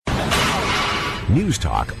News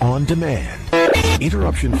Talk on demand.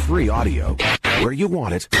 Interruption-free audio where you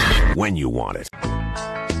want it, when you want it.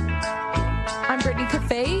 I'm Brittany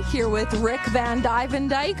Cafe here with Rick Van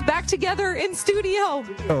Dyke back together in studio.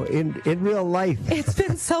 Oh, in real life. It's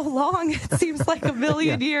been so long. It seems like a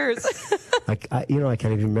million years. I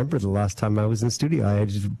can't even remember the last time I was in studio. I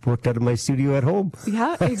just worked out of my studio at home.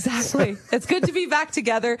 Yeah, exactly. It's good to be back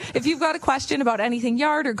together. If you've got a question about anything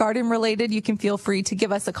yard or garden related, you can feel free to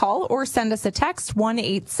give us a call or send us a text,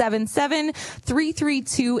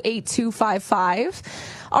 1-877-332-8255.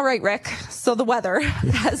 All right, Rick. So the weather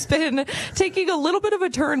has been taking a little bit of a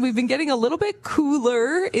turn. We've been getting a little bit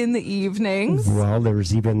cooler in the evenings. Well, there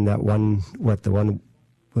was even that one, the one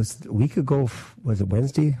was a week ago, was it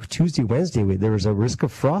Wednesday? Tuesday, Wednesday, there was a risk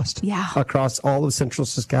of frost across all of central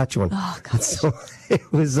Saskatchewan. Oh, gosh. So it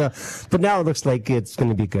was, but now it looks like it's going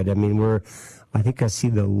to be good. I mean, I think I see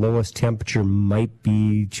the lowest temperature might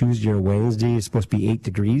be Tuesday or Wednesday. It's supposed to be 8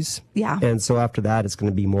 degrees. Yeah. And so after that, it's going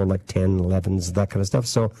to be more like 10, 11s, that kind of stuff.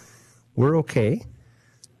 So we're okay.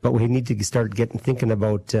 But we need to start thinking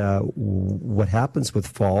about what happens with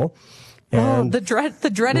fall. And the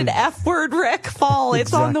dreaded F word, Rick, fall.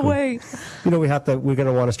 It's on the way. You know, we're going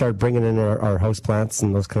to want to start bringing in our house plants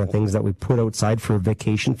and those kind of things that we put outside for a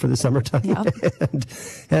vacation for the summertime. Yep.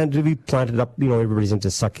 and we planted up, everybody's into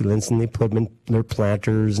succulents and they put them in their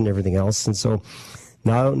planters and everything else. And so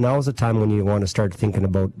now is the time when you want to start thinking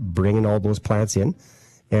about bringing all those plants in.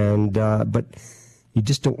 And, but you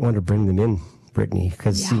just don't want to bring them in, Brittany,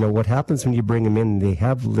 because what happens when you bring them in, they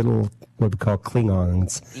have little what we call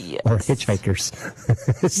Klingons or hitchhikers.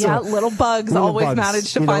 Little bugs always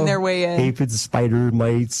manage to find their way in. Aphids, spider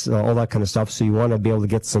mites, all that kind of stuff. So you want to be able to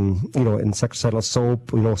get some, insecticidal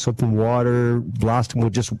soap, soap and water, blast them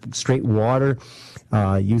with just straight water,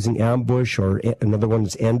 using ambush, or another one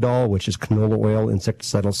is Endol, which is canola oil,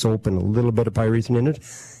 insecticidal soap, and a little bit of pyrethrin in it.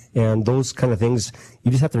 And those kind of things,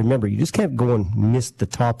 you just have to remember, you just can't go and miss the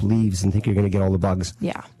top leaves and think you're going to get all the bugs.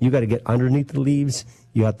 Yeah. You got to get underneath the leaves.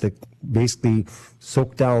 You have to basically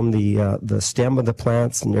soak down the stem of the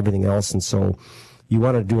plants and everything else. And so you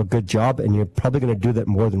want to do a good job, and you're probably going to do that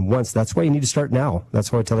more than once. That's why you need to start now.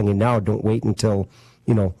 That's why I'm telling you now. Don't wait until,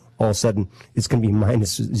 all of a sudden it's going to be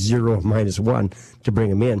 -0, -1 to bring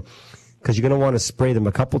them in. Because you're going to want to spray them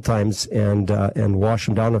a couple times and wash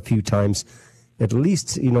them down a few times. At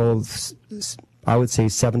least, I would say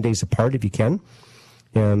 7 days apart if you can.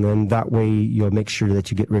 And then that way you'll make sure that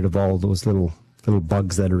you get rid of all those little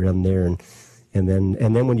bugs that are in there. And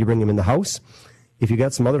then when you bring them in the house, if you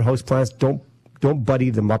got some other house plants, don't buddy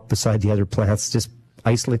them up beside the other plants. Just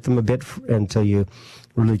isolate them a bit until you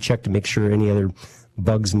really check to make sure any other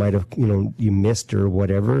bugs might have, you missed or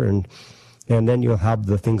whatever. And then you'll have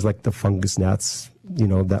the things like the fungus gnats,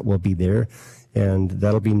 that will be there. And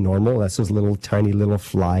that'll be normal. That's those little tiny little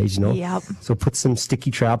flies, Yep. So put some sticky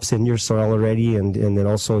traps in your soil already, and then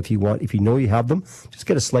also if you know you have them, just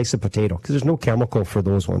get a slice of potato, because there's no chemical for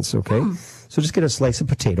those ones, okay? So just get a slice of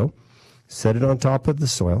potato, set it on top of the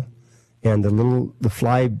soil, and the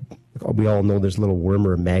fly, we all know there's a little worm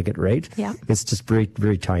or a maggot, right? Yeah. It's just very,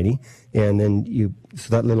 very tiny. And then so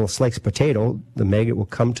that little slice of potato, the maggot will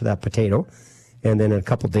come to that potato. And then in a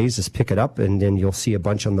couple of days, just pick it up, and then you'll see a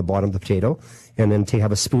bunch on the bottom of the potato. And then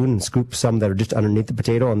have a spoon and scoop some that are just underneath the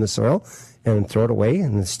potato on the soil, and throw it away,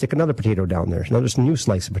 and then stick another potato down there. Another new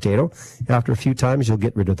slice of potato. After a few times, you'll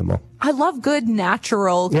get rid of them all. I love good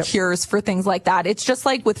natural cures for things like that. It's just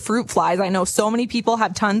like with fruit flies. I know so many people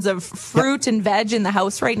have tons of fruit and veg in the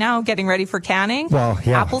house right now, getting ready for canning. Well,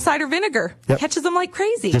 yeah. Apple cider vinegar catches them like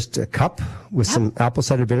crazy. Just a cup with some apple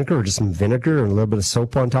cider vinegar, or just some vinegar and a little bit of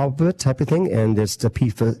soap on top of it, type of thing. And just a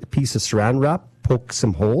piece of saran wrap, poke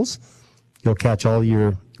some holes. You'll catch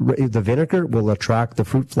the vinegar will attract the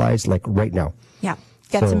fruit flies like right now. Yeah.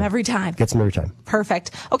 Gets them every time. Gets them every time. Perfect.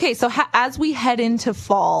 Okay, so as we head into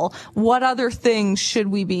fall, what other things should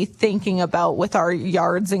we be thinking about with our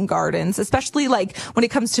yards and gardens, especially like when it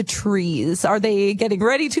comes to trees? Are they getting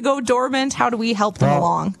ready to go dormant? How do we help them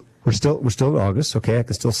along? We're still in August, okay? I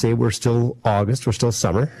can still say we're still August. We're still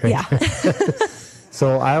summer. Right? Yeah.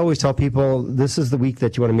 So I always tell people this is the week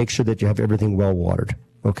that you want to make sure that you have everything well watered.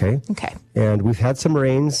 Okay. And we've had some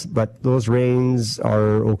rains, but those rains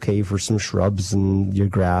are okay for some shrubs and your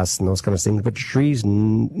grass and those kind of things. But trees,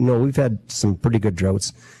 no, we've had some pretty good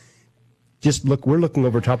droughts. Just look, we're looking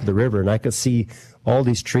over top of the river, and I could see all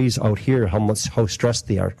these trees out here, how stressed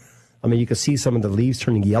they are. I mean, you can see some of the leaves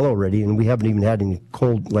turning yellow already, and we haven't even had any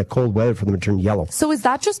cold weather for them to turn yellow. So is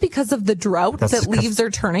that just because of the drought leaves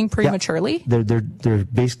are turning prematurely? Yeah, they're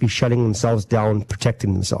basically shutting themselves down,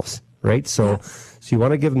 protecting themselves. right? So you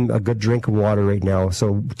want to give them a good drink of water right now.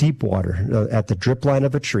 So deep water at the drip line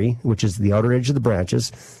of a tree, which is the outer edge of the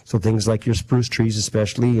branches. So things like your spruce trees,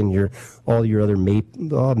 especially, and all your other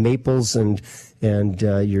maples and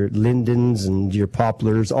your lindens and your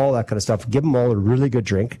poplars, all that kind of stuff. Give them all a really good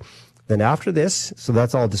drink. Then after this, so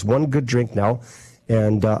that's all just one good drink now,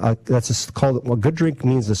 and that's called a good drink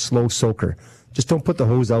means a slow soaker. Just don't put the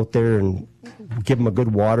hose out there and give them a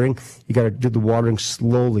good watering. You got to do the watering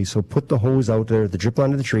slowly. So put the hose out there at the drip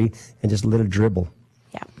line of the tree and just let it dribble.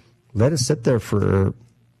 Yeah. Let it sit there for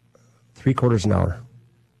 3/4 an hour.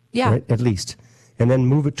 Yeah. Right, at least. And then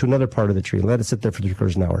move it to another part of the tree. Let it sit there for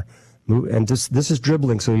 3/4 an hour. And this is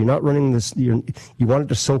dribbling, so you're not running this. You want it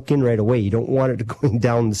to soak in right away. You don't want it going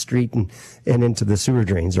down the street and into the sewer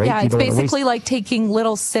drains, right? Yeah, it's basically like taking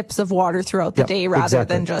little sips of water throughout the day rather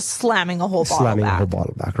than just slamming a whole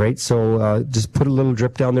bottle back. Right? So just put a little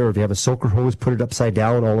drip down there. If you have a soaker hose, put it upside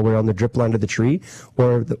down all the way on the drip line of the tree.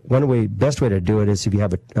 Or best way to do it is if you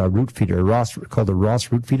have a root feeder, called a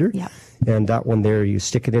Ross root feeder. Yeah. And that one there, you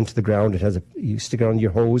stick it into the ground. You stick it on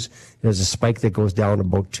your hose. It has a spike that goes down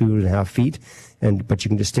about 2.5 feet, but you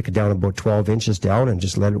can just stick it down about 12 inches down and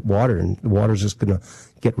just let it water, and the water's just going to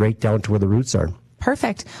get right down to where the roots are.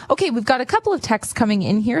 Perfect. Okay, we've got a couple of texts coming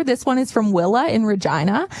in here. This one is from Willa in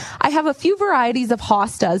Regina. I have a few varieties of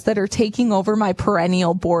hostas that are taking over my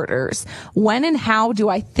perennial borders. When and how do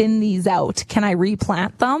I thin these out? Can I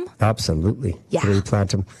replant them? Absolutely. Yeah.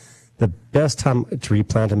 Replant them. The best time to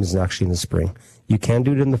replant them is actually in the spring. You can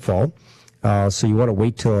do it in the fall. So you want to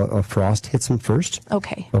wait till a frost hits them first.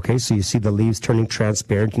 Okay. Okay, so you see the leaves turning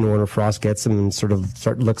transparent, when a frost gets them and sort of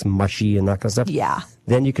looks mushy and that kind of stuff. Yeah.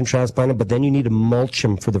 Then you can transplant them, but then you need to mulch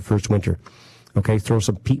them for the first winter. Okay, throw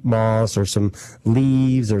some peat moss or some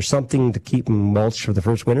leaves or something to keep them mulched for the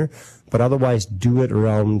first winter. But otherwise, do it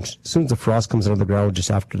around, as soon as the frost comes out of the ground, just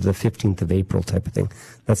after the 15th of April type of thing.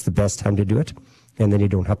 That's the best time to do it. And then you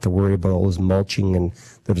don't have to worry about all this mulching, and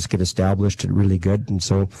they'll just get established really good. And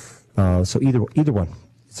so either one,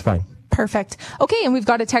 it's fine. Perfect. Okay, and we've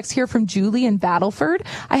got a text here from Julie in Battleford.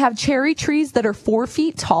 I have cherry trees that are 4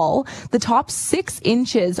 feet tall. The top 6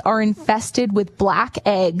 inches are infested with black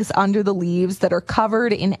eggs under the leaves that are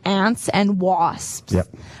covered in ants and wasps. Yep.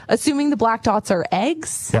 Assuming the black dots are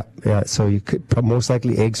eggs? Yeah. So you could most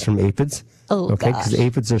likely eggs from aphids. Oh, okay, because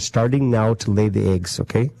aphids are starting now to lay the eggs,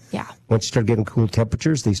 okay? Yeah. Once you start getting cool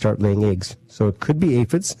temperatures, they start laying eggs. So it could be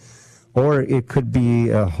aphids, or it could be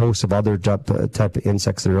a host of other type of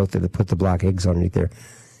insects that are out there that put the black eggs underneath there.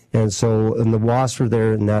 And the wasps are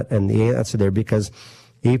there and the ants are there because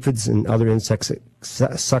aphids and other insects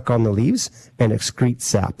suck on the leaves and excrete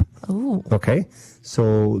sap. Ooh. Okay?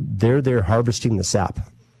 So they're there harvesting the sap.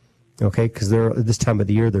 Okay, because this time of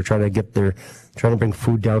the year they're trying to bring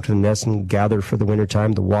food down to the nest and gather for the winter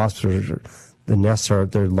time. The wasps the nests are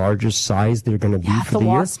their largest size they're going to be for the year. The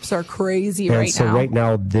wasps are crazy and right so now. Right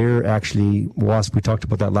now they're actually wasps. We talked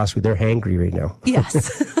about that last week. They're hangry right now.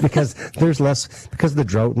 Yes, because of the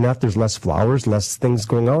drought and that there's less flowers, less things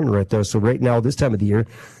going on right there. So right now this time of the year,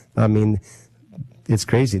 I mean, it's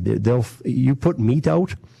crazy. You put meat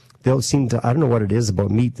out, they'll seem to. I don't know what it is about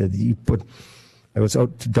meat that you put. I was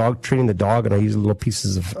out training the dog, and I used little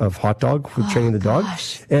pieces of hot dog for training the dog.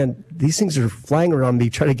 And these things are flying around me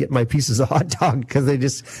trying to get my pieces of hot dog because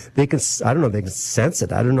they can sense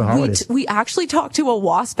it. I don't know how it is. We actually talked to a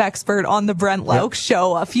wasp expert on the Brent Lauk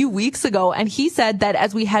show a few weeks ago, and he said that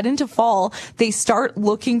as we head into fall, they start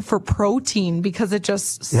looking for protein because it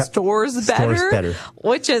just stores better.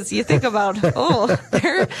 Which is, you think about,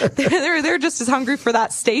 they're just as hungry for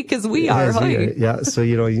that steak as we are. Yeah. So,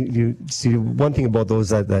 you see one thing about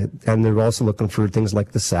those and they're also looking for things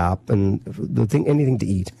like the sap and anything to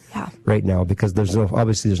eat right now because there's not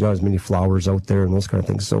as many flowers out there and those kind of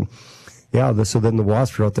things. So so then the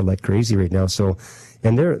wasps are out there like crazy right now. So,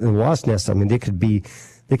 and the wasp nest, I mean, they could be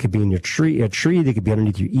in your tree, they could be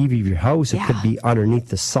underneath your eavee of your house. It could be underneath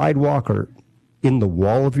the sidewalk or in the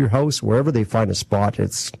wall of your house, wherever they find a spot.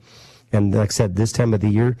 And like I said, this time of the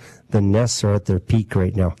year, the nests are at their peak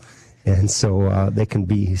right now. And so they can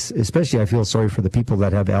be, especially I feel sorry for the people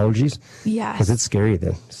that have allergies. Yes. Because it's scary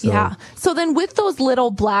then. So. Yeah. So then with those little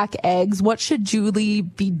black eggs, what should Julie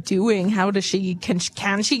be doing? How does can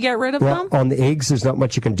she get rid of them? On the eggs, there's not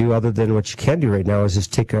much you can do other than what you can do right now is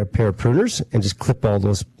just take a pair of pruners and just clip all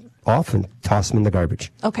those off and toss them in the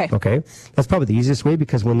garbage. Okay. That's probably the easiest way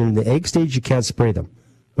because when they're in the egg stage, you can't spray them.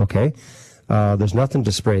 Okay. There's nothing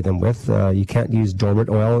to spray them with. You can't use dormant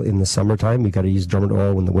oil in the summertime. You got to use dormant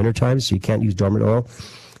oil in the wintertime, so you can't use dormant oil.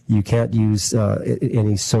 You can't use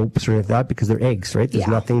any soaps or anything like that because they're eggs, right? There's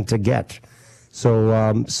nothing to get.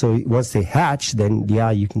 So once they hatch, then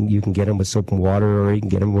you can get them with soap and water, or you can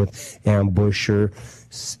get them with ambush or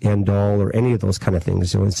Andol or any of those kind of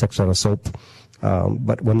things, insects on a soap.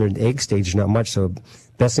 But when they're in the egg stage, not much. So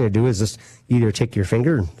best thing to do is just either take your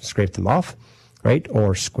finger and scrape them off, right,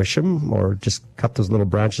 or squish them, or just cut those little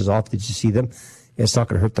branches off that you see them. It's not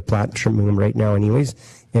going to hurt the plant trimming them right now, anyways,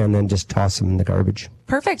 and then just toss them in the garbage.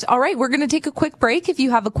 Perfect. All right, we're going to take a quick break. If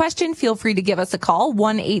you have a question, feel free to give us a call,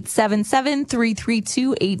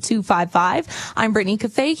 1-877-332-8255. I'm Brittany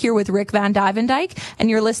Cafe here with Rick Van Dyke, and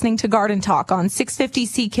you're listening to Garden Talk on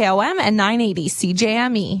 650 CKOM and 980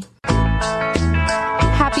 CJME.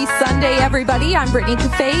 Happy Sunday, everybody. I'm Brittany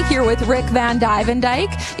Cafe here with Rick Van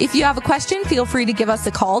Dyke. If you have a question, feel free to give us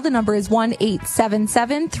a call. The number is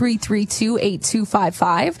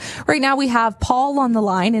 1-877-332-8255. Right now we have Paul on the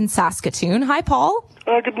line in Saskatoon. Hi, Paul.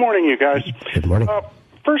 Good morning, you guys. Good morning.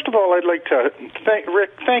 First of all, I'd like to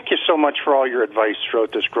thank you so much for all your advice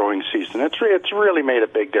throughout this growing season. It's really made a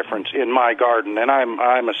big difference in my garden, and I'm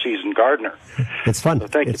a seasoned gardener. It's fun. So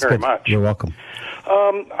thank you very much. You're welcome.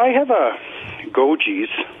 I have gojies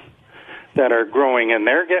that are growing, and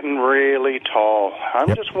they're getting really tall.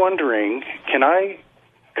 I'm just wondering, can I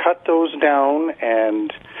cut those down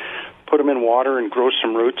and put them in water and grow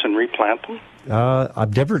some roots and replant them?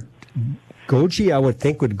 Goji, I would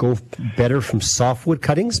think, would go better from softwood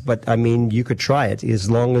cuttings, but I mean, you could try it as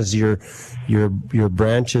long as your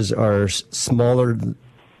branches are smaller,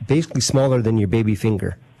 basically smaller than your baby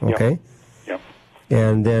finger. Okay. Yep.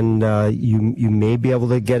 And then you may be able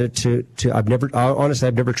to get it to. I've never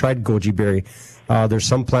tried goji berry. There's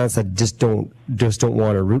some plants that just don't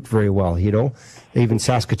want to root very well. Even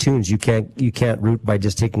Saskatoons, you can't root by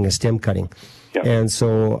just taking a stem cutting. Yep. And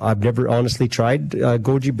so I've never honestly tried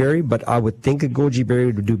goji berry, but I would think a goji berry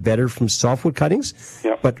would do better from softwood cuttings.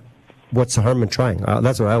 Yep. But what's the harm in trying?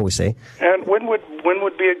 That's what I always say. And when would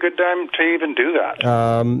be a good time to even do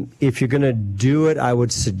that? If you're going to do it, I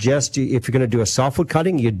would suggest if you're going to do a softwood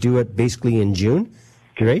cutting, you do it basically in June,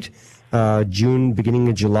 right? June, beginning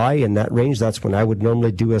of July, in that range. That's when I would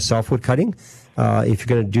normally do a softwood cutting. If you're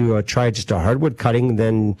going to try just a hardwood cutting,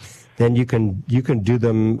 then you can do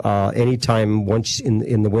them anytime once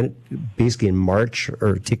in the winter, basically in March,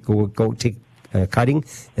 or take a cutting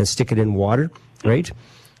and stick it in water, right?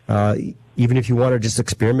 Even if you want to just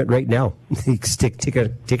experiment right now,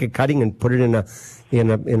 take a cutting and put it in a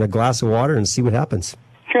glass of water and see what happens.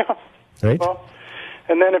 Yeah. Right. Well,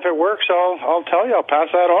 and then if it works, I'll tell you. I'll pass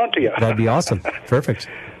that on to you. That'd be awesome. Perfect.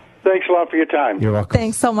 Thanks a lot for your time. You're welcome.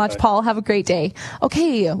 Thanks so much, Paul. Have a great day.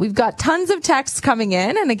 Okay, we've got tons of texts coming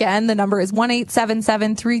in. And again, the number is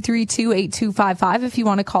 1-877-332-8255 if you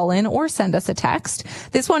want to call in or send us a text.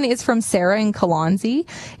 This one is from Sarah in Kalonzi.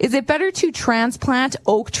 Is it better to transplant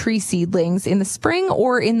oak tree seedlings in the spring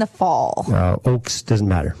or in the fall? Oaks, doesn't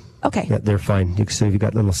matter. Okay. Yeah, they're fine. So if you've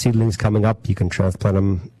got little seedlings coming up, you can transplant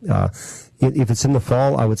them. If it's in the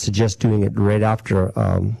fall, I would suggest doing it right after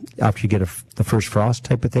you get the first frost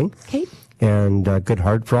type of thing. Okay. And good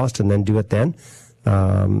hard frost, and then do it then.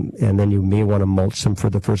 And then you may want to mulch them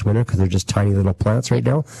for the first winter because they're just tiny little plants right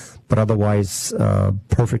now. But otherwise,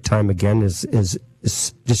 perfect time again is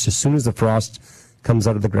just as soon as the frost comes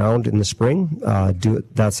out of the ground in the spring, do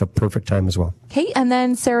it. That's a perfect time as well. Okay, and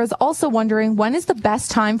then Sarah's also wondering, when is the best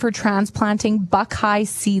time for transplanting Buckeye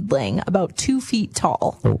seedling, about 2 feet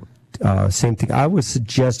tall? Same thing. I would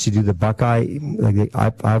suggest you do the Buckeye.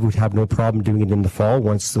 I would have no problem doing it in the fall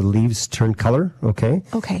once the leaves turn color. Okay.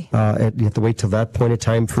 Okay. You have to wait till that point of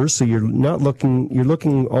time first. So you're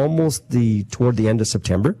looking almost toward the end of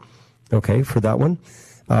September. Okay, for that one.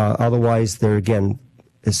 Otherwise, there again,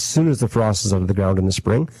 as soon as the frost is out of the ground in the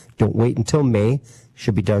spring, don't wait until May.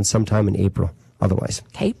 Should be done sometime in April. Otherwise.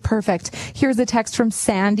 Okay, perfect. Here's a text from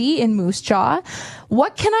Sandy in Moose Jaw.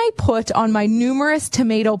 What can I put on my numerous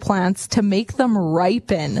tomato plants to make them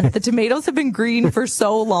ripen? The tomatoes have been green for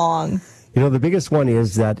so long. The biggest one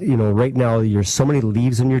is that, right now there's so many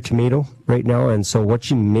leaves on your tomato right now. And so what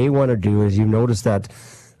you may want to do is you notice that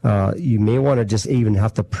you may want to just even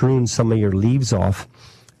have to prune some of your leaves off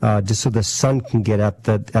just so the sun can get at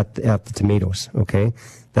the tomatoes. Okay.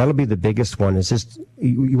 That'll be the biggest one. Is just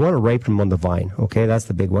you want to ripen them on the vine. Okay, that's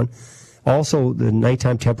the big one. Also, the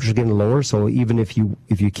nighttime temperature is getting lower, so even if you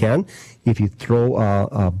throw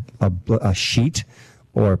a sheet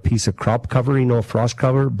or a piece of crop cover, frost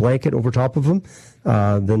cover blanket over top of them,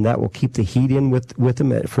 then that will keep the heat in with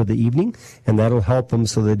them for the evening, and that'll help them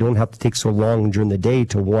so they don't have to take so long during the day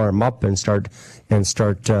to warm up and start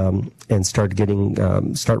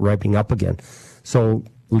ripening up again. So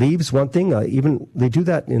leaves, one thing, even they do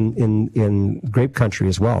that in grape country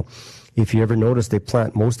as well. If you ever notice, they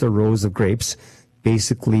plant most of the rows of grapes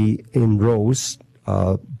basically in rows,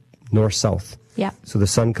 north-south. Yeah. So the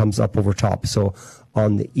sun comes up over top. So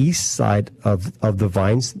on the east side of the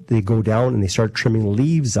vines, they go down and they start trimming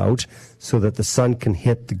leaves out so that the sun can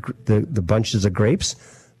hit the bunches of grapes.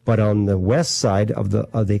 But on the west side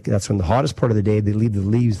that's when the hottest part of the day, they leave the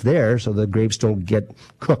leaves there so the grapes don't get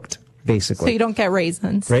cooked, basically. So you don't get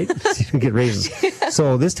raisins. Right? You don't get raisins.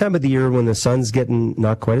 So this time of the year when the sun's getting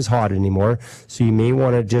not quite as hot anymore, so you may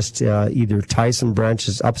want to just either tie some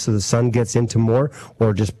branches up so the sun gets into more,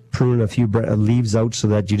 or just prune a few leaves out so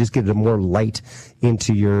that you just get more light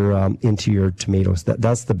into your tomatoes.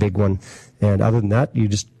 That's the big one. And other than that,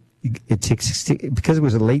 it takes, because it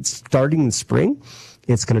was a late starting in spring,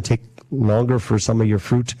 it's going to take longer for some of your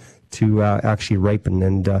fruit to actually ripen,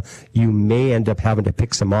 and you may end up having to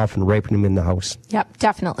pick some off and ripen them in the house. Yep,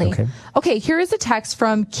 definitely. Okay, here is a text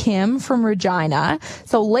from Kim from Regina.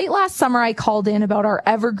 So late last summer, I called in about our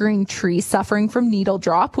evergreen tree suffering from needle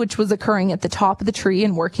drop, which was occurring at the top of the tree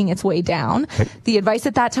and working its way down. Okay. The advice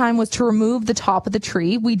at that time was to remove the top of the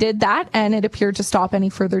tree. We did that, and it appeared to stop any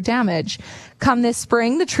further damage. Come this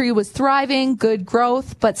spring, the tree was thriving, good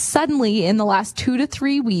growth, but suddenly in the last 2 to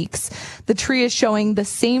 3 weeks, the tree is showing the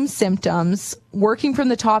same symptoms, working from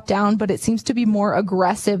the top down, but it seems to be more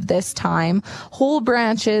aggressive this time. Whole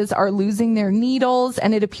branches are losing their needles,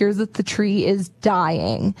 and it appears that the tree is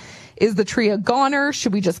dying. Is the tree a goner?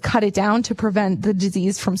 Should we just cut it down to prevent the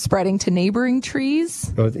disease from spreading to neighboring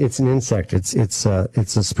trees? It's an insect. It's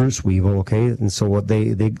a spruce weevil. Okay, and so what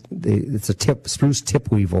it's a spruce tip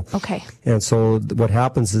weevil. Okay. And so what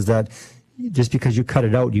happens is that just because you cut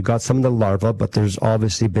it out, you got some of the larvae, but there's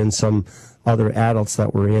obviously been some other adults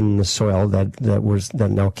that were in the soil that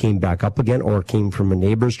now came back up again, or came from a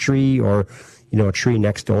neighbor's tree, or a tree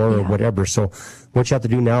next door, or whatever. So what you have to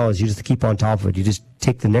do now is you just keep on top of it. You just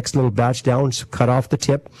take the next little batch down, so cut off the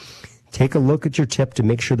tip, take a look at your tip to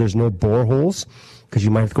make sure there's no bore holes, because you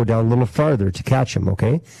might have to go down a little farther to catch them.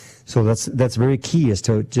 Okay. So that's very key, is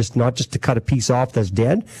to not just to cut a piece off that's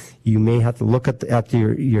dead. You may have to look at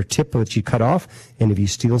your tip that you cut off, and if you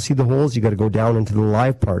still see the holes, you got to go down into the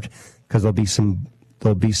live part, because there'll be some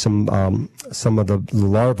of the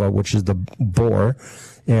larva, which is the borer.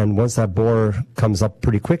 And once that borer comes up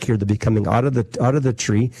pretty quick here, they'll be coming out of the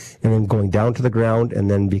tree and then going down to the ground, and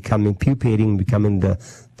then becoming pupating, becoming the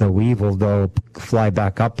weevil. They'll fly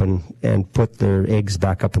back up and put their eggs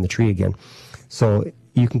back up in the tree again. So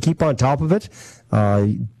you can keep on top of it.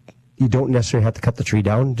 You don't necessarily have to cut the tree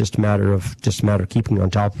down. Just a matter of keeping on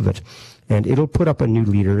top of it, and it'll put up a new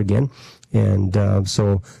leader again. And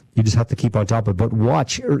so you just have to keep on top of it. But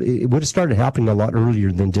watch, it would have started happening a lot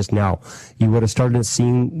earlier than just now. You would have started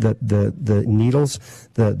seeing the needles,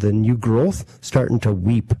 the new growth starting to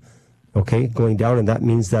weep. Okay, going down, and that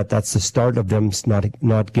means that's the start of them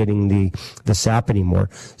not getting the sap anymore.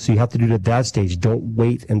 So you have to do it at that stage. Don't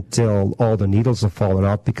wait until all the needles have fallen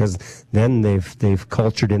off, because then they've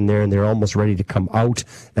cultured in there and they're almost ready to come out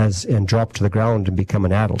and drop to the ground and become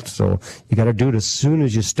an adult. So you got to do it as soon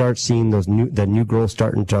as you start seeing the new growth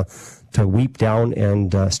starting to weep down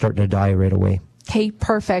and starting to die right away. Okay,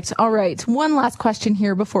 perfect. All right. One last question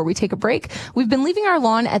here before we take a break. We've been leaving our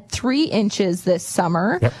lawn at 3 inches this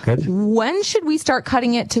summer. Yep, good. When should we start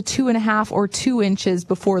cutting it to 2.5 or 2 inches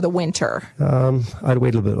before the winter? I'd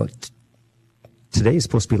wait a little bit. Today is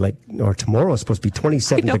supposed to be or tomorrow is supposed to be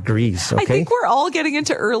 27 degrees. Okay? I think we're all getting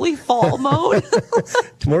into early fall mode.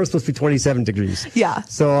 Tomorrow's supposed to be 27 degrees. Yeah.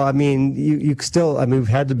 So, I mean, you still, we've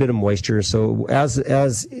had a bit of moisture. So as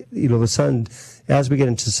the sun, as we get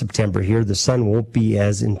into September here, the sun won't be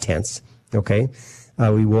as intense. Okay.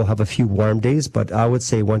 We will have a few warm days, but I would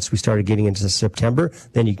say once we started getting into September,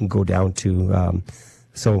 then you can go down to,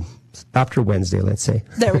 so after Wednesday, let's say.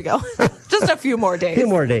 There we go. Just a few more days. A few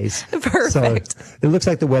more days. Perfect. So it looks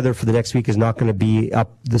like the weather for the next week is not going to be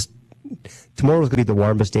up. Tomorrow is going to be the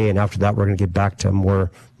warmest day, and after that, we're going to get back to more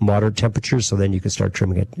moderate temperatures. So then you can start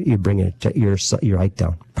trimming it. You bring your height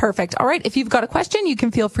down. Perfect. All right. If you've got a question, you can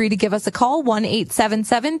feel free to give us a call,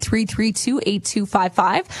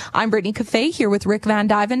 1-877-332-8255. I'm Brittany Cafe here with Rick Van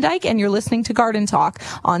Dyke, and you're listening to Garden Talk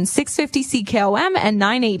on 650 CKOM and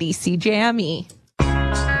 980 CJME.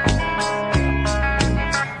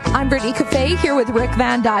 I'm Brittany Cafe here with Rick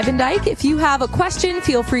Van Dyke. If you have a question,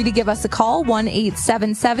 feel free to give us a call,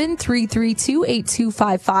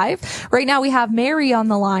 1-877-332-8255. Right now we have Mary on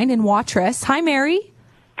the line in Watrous. Hi, Mary.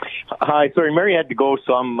 Hi. Sorry, Mary had to go,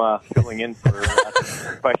 so I'm filling in for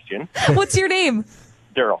her question. What's your name?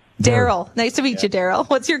 Daryl. Daryl. Nice to meet you, Daryl.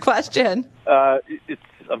 What's your question? I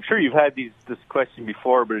I'm sure you've had this question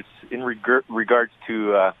before, but it's in regards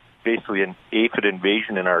to basically an aphid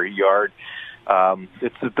invasion in our yard.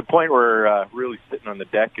 It's at the point where really sitting on the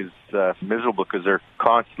deck is miserable because they're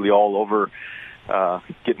constantly all over,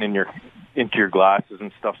 getting into your glasses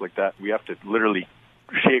and stuff like that. We have to literally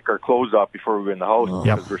shake our clothes off before we go in the house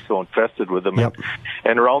because we're so infested with them.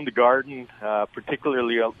 And around the garden,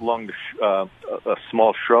 particularly along the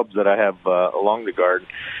small shrubs that I have along the garden,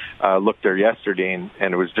 looked there yesterday,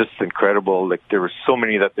 and it was just incredible. Like, there were so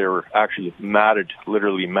many that they were actually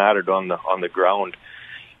literally matted on the ground.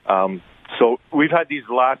 So we've had these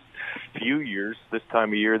last few years. This time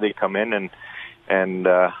of year, they come in, and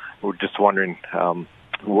we're just wondering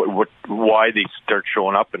why they start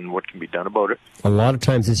showing up and what can be done about it. A lot of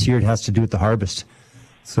times this year it has to do with the harvest.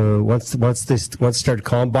 So once they start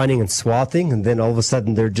combining and swathing, and then all of a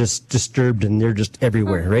sudden they're just disturbed and they're just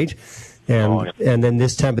everywhere, right? And then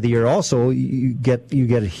this time of the year also you get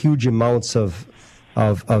huge amounts of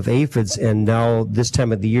aphids, and now this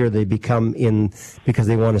time of the year they become because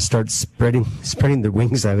they want to start spreading their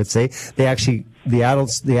wings. I would say the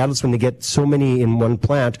adults when they get so many in one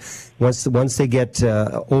plant, once they get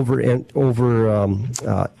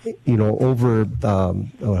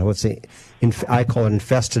I call it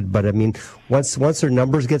infested, but I mean once their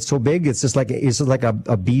numbers get so big, it's just like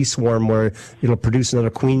a bee swarm where it'll produce another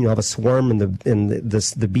queen. You'll have a swarm, and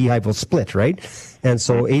the beehive will split, right? And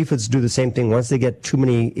so aphids do the same thing. Once they get too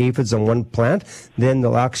many aphids on one plant, then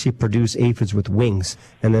they'll actually produce aphids with wings,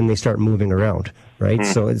 and then they start moving around, right?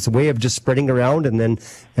 So it's a way of just spreading around, and then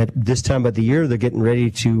at this time of the year, they're getting ready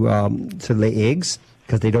to lay eggs,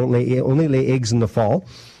 because they only lay eggs in the fall,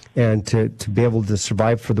 and to be able to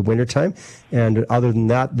survive for the wintertime. And other than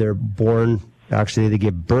that, they're born. Actually, they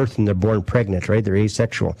give birth and they're born pregnant, right? They're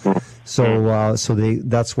asexual. So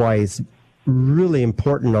that's why it's really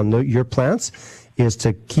important on your plants is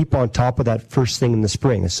to keep on top of that first thing in the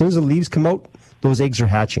spring. As soon as the leaves come out, those eggs are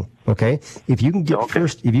hatching. Okay, if you can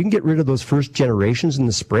get rid of those first generations in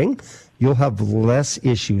the spring, you'll have less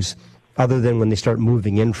issues, other than when they start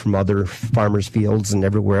moving in from other farmers' fields and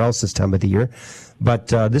everywhere else this time of the year. But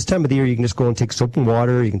this time of the year, you can just go and take soap and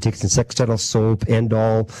water. You can take insecticidal soap,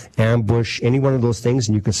 Endol, Ambush, any one of those things,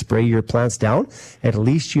 and you can spray your plants down. At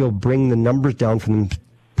least you'll bring the numbers down from them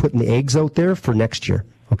putting the eggs out there for next year.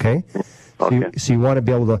 Okay? So you want to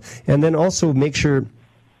be able to, and then also make sure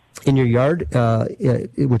in your yard,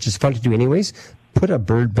 which is fun to do anyways, put a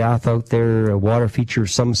bird bath out there, a water feature of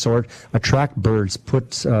some sort. Attract birds.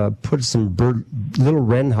 Put some little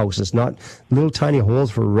wren houses, not little tiny holes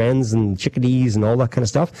for wrens and chickadees and all that kind of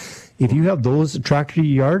stuff. If you have those attracted to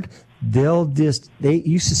your yard, they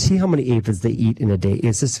used to see how many aphids they eat in a day.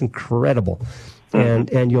 It's just incredible.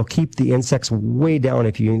 And you'll keep the insects way down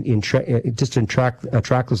if you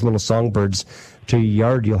attract those little songbirds to your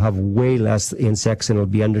yard. You'll have way less insects, and it'll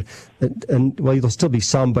be there'll still be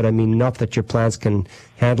some, but I mean enough that your plants can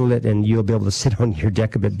handle it, and you'll be able to sit on your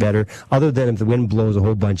deck a bit better, other than if the wind blows a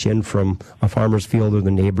whole bunch in from a farmer's field or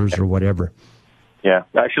the neighbors or whatever. Yeah,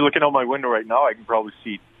 actually looking out my window right now, I can probably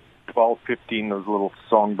see 12, 15 those little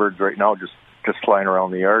songbirds right now just flying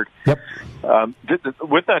around the yard. Yep.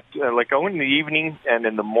 With that, like I went in the evening and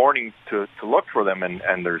in the morning to look for them,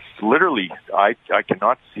 and there's literally I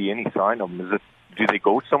cannot see any sign of them. Do they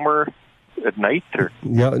go somewhere at night or?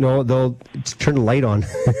 Yeah, no, they'll turn the light on.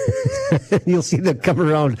 You'll see them come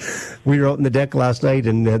around. We were out on the deck last night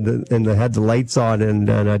and they had the lights on, and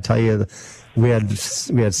I tell you, we had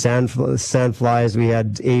sandflies, we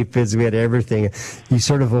had aphids, we had everything. You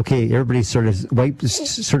everybody sort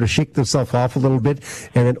of shake themselves off a little bit,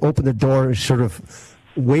 and then open the door and sort of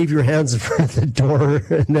wave your hands in front of the door,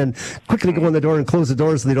 and then quickly go in the door and close the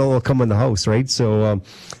door so they don't all come in the house, right? So,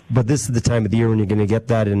 but this is the time of the year when you're going to get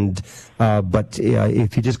that. And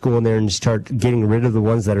if you just go in there and start getting rid of the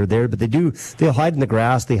ones that are there, but they'll hide in the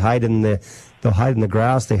grass, they hide in the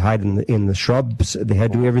grass, they hide in the shrubs, they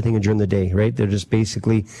do everything during the day, right? They're just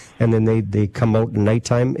basically, and then they come out at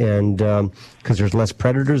nighttime, and because there's less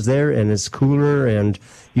predators there and it's cooler, and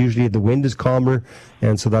usually the wind is calmer,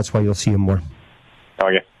 and so that's why you'll see them more.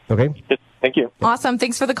 Okay. Okay. Thank you. Awesome.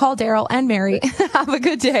 Thanks for the call, Daryl and Mary. Have a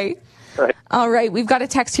good day. All right. We've got a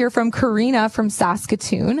text here from Karina from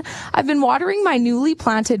Saskatoon. I've been watering my newly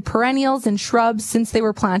planted perennials and shrubs since they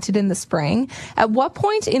were planted in the spring. At what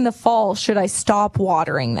point in the fall should I stop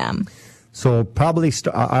watering them? So probably,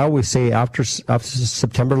 I always say after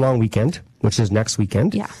September long weekend, which is next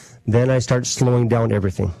weekend. Yeah. Then I start slowing down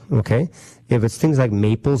everything. Okay. If it's things like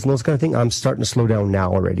maples and those kind of things, I'm starting to slow down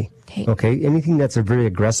now already. Okay. Anything that's a very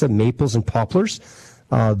aggressive, maples and poplars,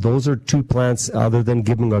 Those are two plants other than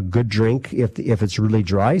giving a good drink if it's really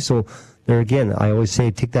dry. So there again, I always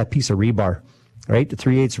say take that piece of rebar, right?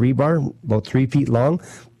 3/8 rebar, about 3 feet long.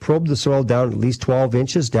 Probe the soil down at least 12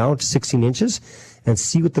 inches, down to 16 inches, and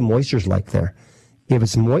see what the moisture's like there. If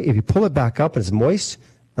it's if you pull it back up and it's moist,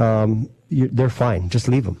 they're fine. Just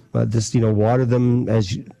leave them. Just water them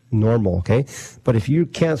as normal, okay? But if you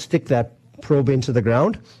can't stick that probe into the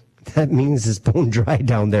ground, that means it's bone dry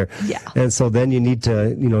down there. Yeah. And so then you need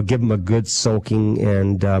to, give them a good soaking,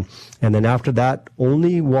 and then after that,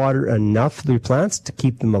 only water enough of the plants to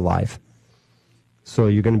keep them alive. So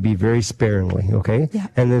you're going to be very sparingly, okay? Yeah.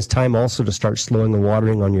 And there's time also to start slowing the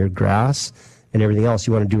watering on your grass and everything else.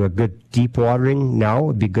 You want to do a good deep watering now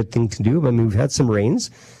would be a good thing to do. I mean, we've had some rains,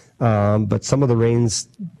 but some of the rains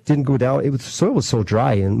didn't go down. Soil was so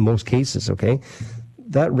dry in most cases, okay?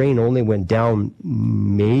 That rain only went down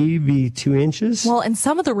maybe 2 inches. Well, and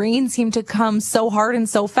some of the rain seemed to come so hard and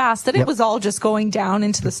so fast that it was all just going down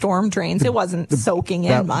into the storm drains. It wasn't soaking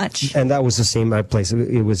in much. And that was the same place.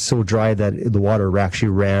 It was so dry that the water actually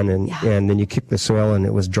ran, and then you kick the soil and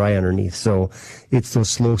it was dry underneath. So it's those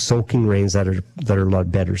slow soaking rains that are a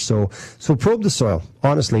lot better. So probe the soil.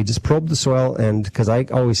 Honestly, just probe the soil, and because I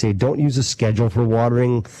always say don't use a schedule for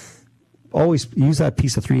watering. Always use that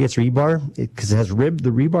piece of 3/8 rebar because it has the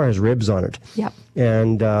rebar has ribs on it. Yep.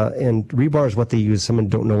 And rebar is what they use. Someone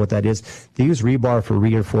don't know what that is. They use rebar for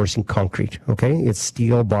reinforcing concrete. Okay, it's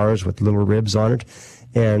steel bars with little ribs on it,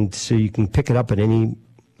 and so you can pick it up at any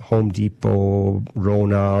Home Depot,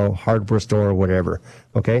 Rona, hardware store, or whatever.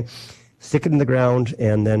 Okay, stick it in the ground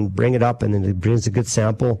and then bring it up, and then it brings a good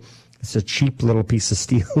sample. It's a cheap little piece of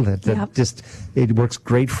steel that just it works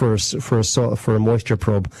great for a moisture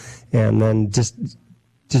probe, and then just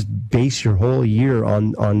base your whole year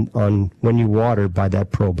on when you water by that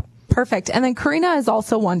probe. Perfect. And then Karina is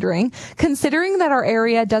also wondering, considering that our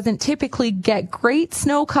area doesn't typically get great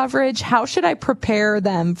snow coverage, how should I prepare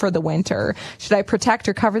them for the winter? Should I protect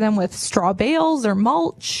or cover them with straw bales or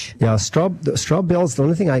mulch? Yeah, straw bales. The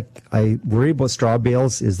only thing I worry about straw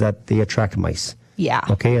bales is that they attract mice. Yeah.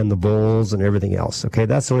 Okay, and the voles and everything else. Okay,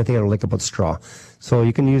 that's the only thing I don't like about straw. So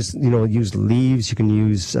you can use leaves. You can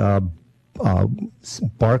use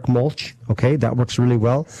bark mulch. Okay, that works really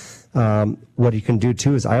well. What you can do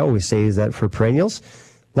too is I always say is that for perennials,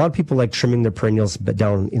 a lot of people like trimming their perennials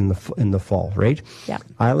down in the fall, right? Yeah.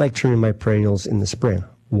 I like trimming my perennials in the spring.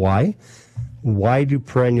 Why? Why do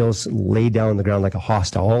perennials lay down on the ground like a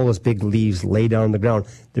hosta? All those big leaves lay down on the ground.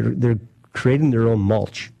 They're creating their own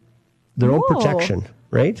mulch. Their own protection,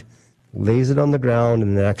 right? Lays it on the ground,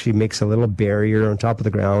 and it actually makes a little barrier on top of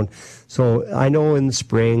the ground. So I know in the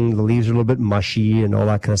spring the leaves are a little bit mushy and all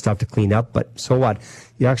that kind of stuff to clean up, but so what?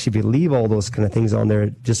 You actually, if you leave all those kind of things on there,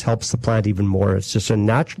 it just helps the plant even more. It's just a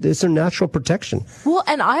natural protection. Well,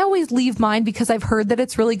 and I always leave mine because I've heard that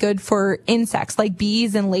it's really good for insects like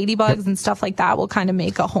bees and ladybugs and stuff like that will kind of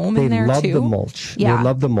make a home in there too. They love the mulch. Yeah. They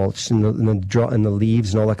love the mulch and the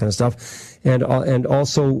leaves and all that kind of stuff. And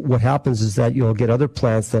also what happens is that you'll get other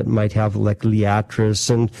plants that might have like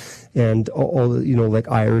liatris and all like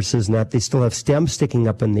irises and that. They still have stems sticking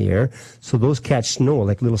up in the air. So those catch snow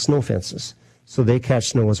like little snow fences. So they catch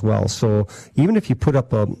snow as well. So even if you put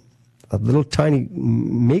up a little tiny,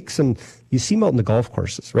 you see them out in the golf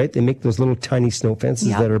courses, right? They make those little tiny snow fences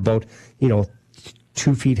that are about,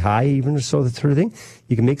 2 feet high, even or so, that sort of thing.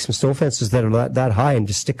 You can make some snow fences that are that high and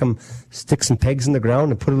just stick some pegs in the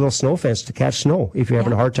ground and put a little snow fence to catch snow if you're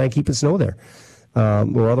having a hard time keeping snow there.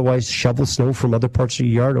 Or otherwise shovel snow from other parts of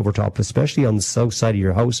your yard over top, especially on the south side of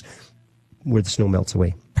your house where the snow melts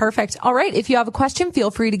away. Perfect. All right. If you have a question, feel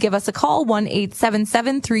free to give us a call,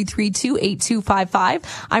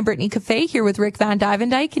 1-877-332-8255. I'm Brittany Cafe here with Rick Van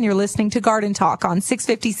Dyvendijk, and you're listening to Garden Talk on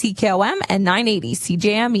 650 CKOM and 980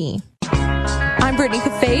 CJME. I'm Brittany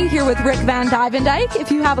Cafe here with Rick Van Dyvendijk. If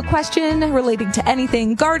you have a question relating to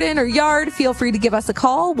anything garden or yard, feel free to give us a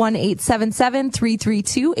call,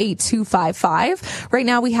 1-877-332-8255. Right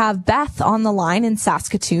now we have Beth on the line in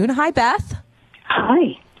Saskatoon. Hi, Beth.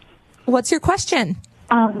 Hi. What's your question?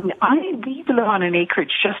 We live on an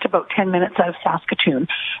acreage just about 10 minutes out of Saskatoon,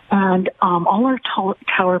 and all our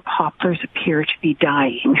tower poplars appear to be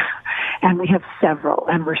dying, and we have several,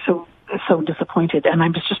 and we're so disappointed. And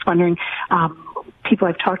I'm just wondering, people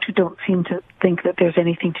I've talked to don't seem to think that there's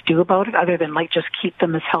anything to do about it other than just keep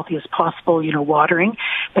them as healthy as possible, watering.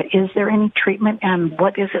 But is there any treatment, and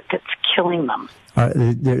what is it that's killing them?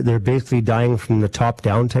 They're basically dying from the top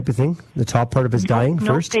down type of thing? The top part of it's dying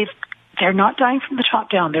first? they're not dying from the top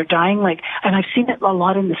down. They're dying like, and I've seen it a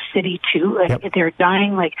lot in the city too. Like they're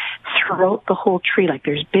dying like throughout the whole tree. Like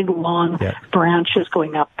there's big long branches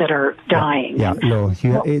going up that are dying.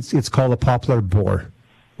 It's called a poplar borer.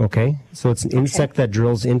 Okay, so it's an insect that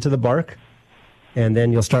drills into the bark, and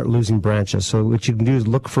then you'll start losing branches. So what you can do is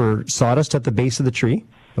look for sawdust at the base of the tree.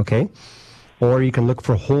 Okay. Or you can look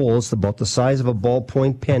for holes about the size of a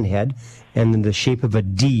ballpoint pen head and in the shape of a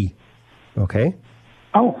D. Okay?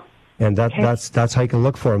 Oh. And that's how you can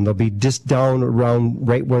look for them. They'll be just down around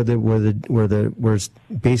right where the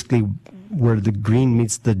green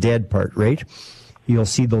meets the dead part, right? You'll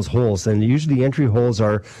see those holes. And usually the entry holes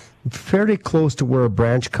are fairly close to where a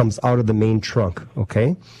branch comes out of the main trunk,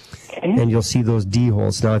 okay? And you'll see those D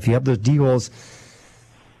holes. Now, if you have those D holes,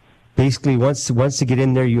 basically, once you get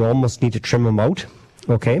in there, you almost need to trim them out,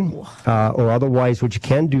 okay? Or otherwise, what you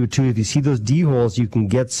can do, too, if you see those D holes, you can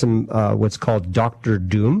get some what's called Dr.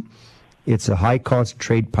 Doom. It's a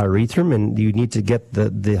high-concentrate pyrethrum, and you need to get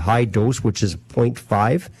the high dose, which is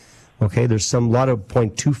 0.5, okay? There's a lot of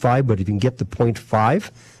 0.25, but if you can get the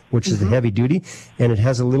 0.5, which is the heavy-duty, and it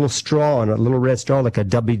has a little straw on it, a little red straw, like a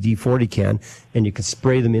WD-40 can, and you can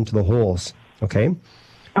spray them into the holes, okay?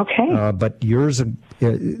 Okay. But yours,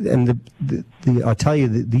 and I'll tell you,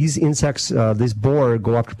 these insects, this borer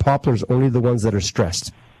go after poplars, only the ones that are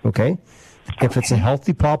stressed. Okay. If it's a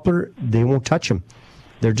healthy poplar, they won't touch them.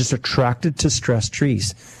 They're just attracted to stressed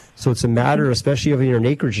trees. So it's a matter, especially if you're an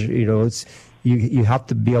acreage, you have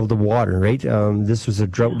to be able to water, right? This was a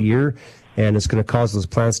drought year, and it's going to cause those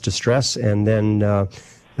plants to stress, and then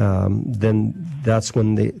that's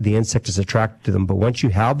when the insect is attracted to them. But once you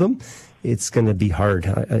have them, it's going to be hard.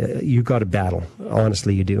 You got to battle.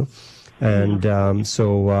 Honestly, you do. And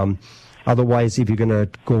otherwise, if you're going to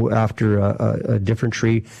go after a different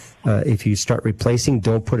tree, if you start replacing,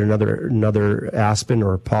 don't put another aspen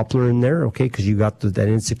or poplar in there, okay? Because you got that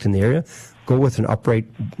insect in the area. Go with an upright,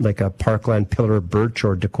 like a Parkland pillar birch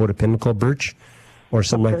or Dakota pinnacle birch, or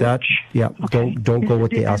something like that. Yeah, okay. Don't go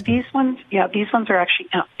with the aspen. These ones are actually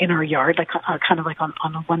in our yard, like kind of like on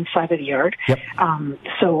one side of the yard. Yep.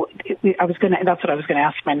 That's what I was going to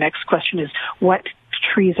ask. My next question is, what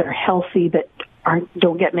trees are healthy that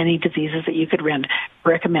don't get many diseases that you could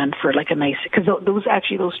recommend for like a nice, because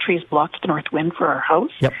those trees blocked the north wind for our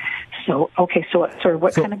house. Yep. So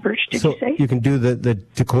what kind of birch did you say? You can do the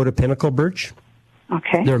Dakota pinnacle birch.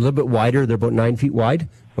 Okay. They're a little bit wider. They're about 9 feet wide.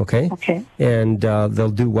 Okay. Okay. And they'll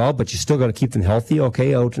do well, but you still got to keep them healthy.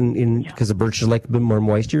 Okay, out because the birch is like a bit more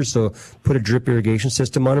moisture. So put a drip irrigation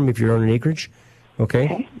system on them if you're on an acreage.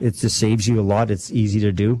 Okay. It just saves you a lot. It's easy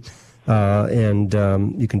to do, and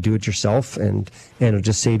you can do it yourself, and it'll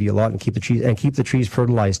just save you a lot and keep the trees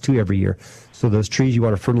fertilized too every year. So those trees you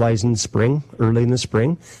want to fertilize in the spring, early in the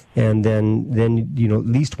spring, and then at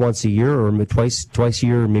least once a year or twice a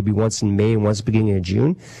year, or maybe once in May and once beginning of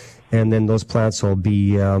June. And then those plants will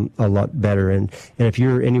be a lot better. And if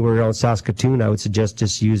you're anywhere around Saskatoon, I would suggest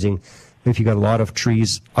just using, if you got a lot of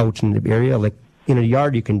trees out in the area, like in a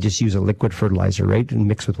yard, you can just use a liquid fertilizer, right, and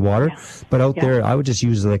mix with water. Yeah. But out there, I would just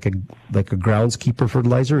use like a groundskeeper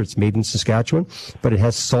fertilizer. It's made in Saskatchewan, but it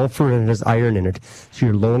has sulfur and it has iron in it. So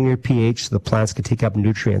you're lowering your pH so the plants can take up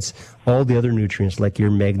nutrients. All the other nutrients like your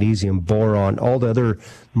magnesium, boron, all the other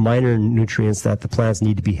minor nutrients that the plants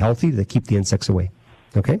need to be healthy that keep the insects away.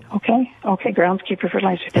 Okay. Groundskeeper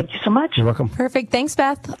fertilizer. Thank you so much. You're welcome. Perfect. Thanks,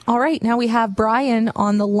 Beth. All right. Now we have Brian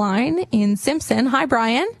on the line in Simpson. Hi,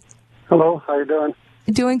 Brian. Hello. How you doing?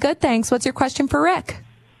 Doing good, thanks. What's your question for Rick?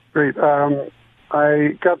 Great.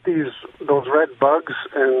 I got those red bugs,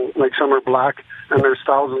 and like some are black, and there's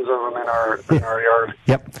thousands of them in our yard.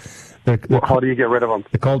 Yep. How do you get rid of them?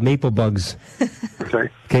 They're called maple bugs.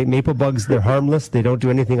 Okay, maple bugs, they're harmless. They don't do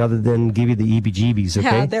anything other than give you the EBGBs,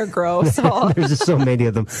 okay? Yeah, they're gross. There's just so many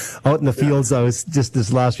of them. Out in the fields, I was just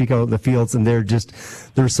this last week out in the fields, and there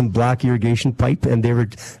was some black irrigation pipe, and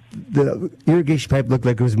the irrigation pipe looked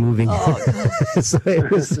like it was moving. So it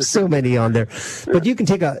was so many on there. But you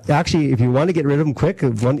can actually, if you want to get rid of them quick,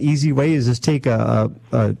 one easy way is just take a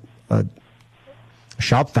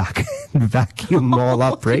shop vac, vacuum them all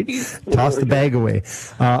up, right? Toss the bag away.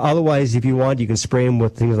 Otherwise, if you want, you can spray them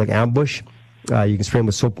with things like ambush. You can spray them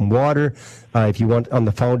with soap and water. If you want on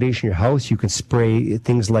the foundation of your house, you can spray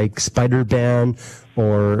things like spider ban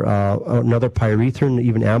or another pyrethrum,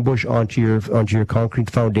 even ambush onto your concrete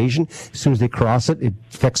foundation. As soon as they cross it, it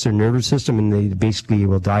affects their nervous system, and they basically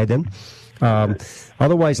will die then.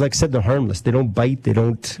 Otherwise, like I said, they're harmless. They don't bite. They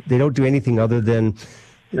don't do anything other than.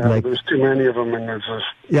 Yeah, there's too many of them, and there's just...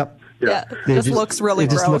 Yep. Yeah. Just looks really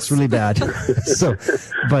gross. It just looks really bad. So,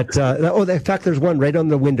 but, in fact, there's one right on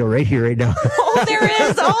the window right here, right now. Oh, there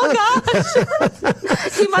is. Oh, gosh.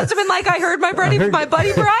 He must have been like, I heard my buddy Brian.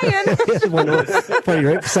 Funny,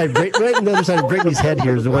 right on the other side of Brittany's head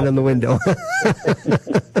here is the one on the window.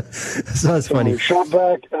 So that's funny. Shop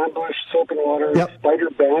vac, ambush, soap and water, yep. Spider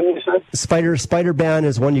Ban, you said? Spider Ban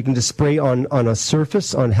is one you can just spray on a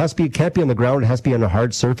surface. It can't be on the ground. It has to be on a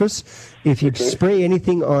hard surface. If you spray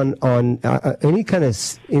anything on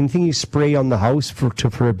anything you spray on the house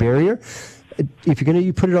for a barrier, if you're going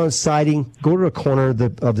to put it on siding, go to a corner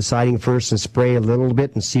of the siding first and spray a little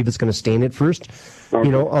bit and see if it's going to stain it first.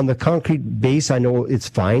 Okay. On the concrete base, I know it's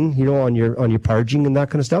fine, on your parging and that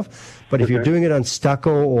kind of stuff. But if you're doing it on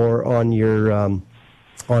stucco or on your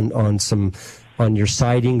on your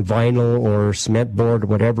siding, vinyl or cement board,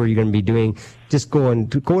 whatever you're going to be doing, just go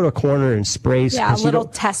to a corner and spray. Yeah, a little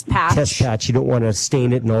test patch. Test patch. You don't want to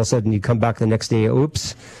stain it, and all of a sudden you come back the next day.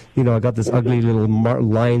 Oops, I got this ugly little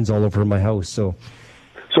lines all over my house. So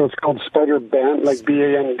it's called Spider Ban, like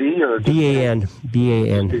BAND or BAN.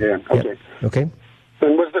 BAN. Okay. Yeah. Okay.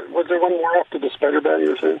 And was there one more after the Spider Ban you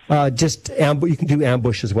were saying? Just you can do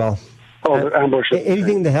ambush as well. Oh, the ambush.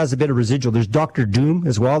 Anything that has a bit of residual. There's Dr. Doom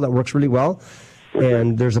as well that works really well. Okay.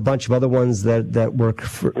 And there's a bunch of other ones that work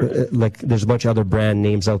for, there's a bunch of other brand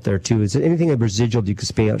names out there too. Is there anything of residual you can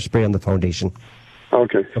spray on the foundation?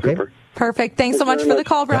 Okay. Super. Perfect. Thanks so much for the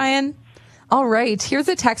call, Brian. Yep. All right. Here's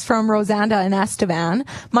a text from Rosanda in Estevan.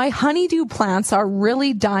 My honeydew plants are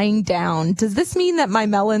really dying down. Does this mean that my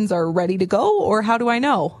melons are ready to go, or how do I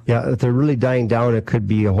know? Yeah, if they're really dying down, it could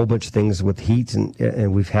be a whole bunch of things with heat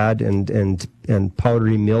and we've had and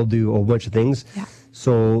powdery mildew, a whole bunch of things. Yeah.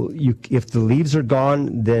 So if the leaves are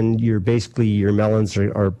gone, then your melons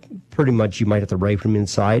are pretty much, you might have to ripen them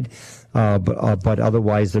inside. But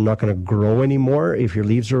otherwise they're not going to grow anymore if your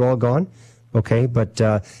leaves are all gone. Okay, but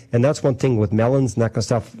and that's one thing with melons and that kind of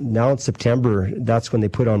stuff. Now in September, that's when they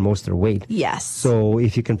put on most of their weight. Yes. So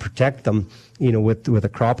if you can protect them, with a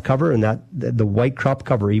crop cover, and that the white crop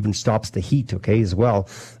cover even stops the heat, okay, as well,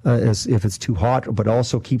 as if it's too hot, but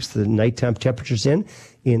also keeps the nighttime temperatures in,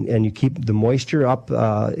 and you keep the moisture up.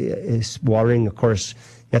 Is watering, of course.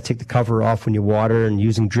 You have to take the cover off when you water, and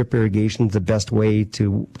using drip irrigation is the best way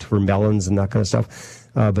for melons and that kind of stuff.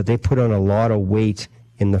 But they put on a lot of weight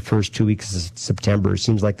in the first 2 weeks of September. It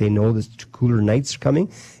seems like they know the cooler nights are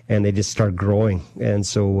coming, and they just start growing. And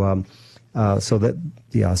so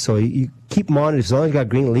you keep them on, as long as you got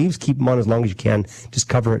green leaves, keep them on as long as you can. Just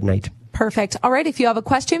cover at night. Perfect. All right. If you have a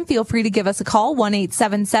question, feel free to give us a call,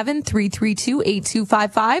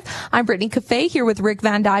 1-877-332-8255. I'm Brittany Cafe here with Rick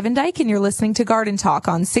Van Dyke, and you're listening to Garden Talk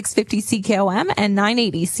on 650 CKOM and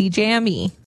 980 CJME.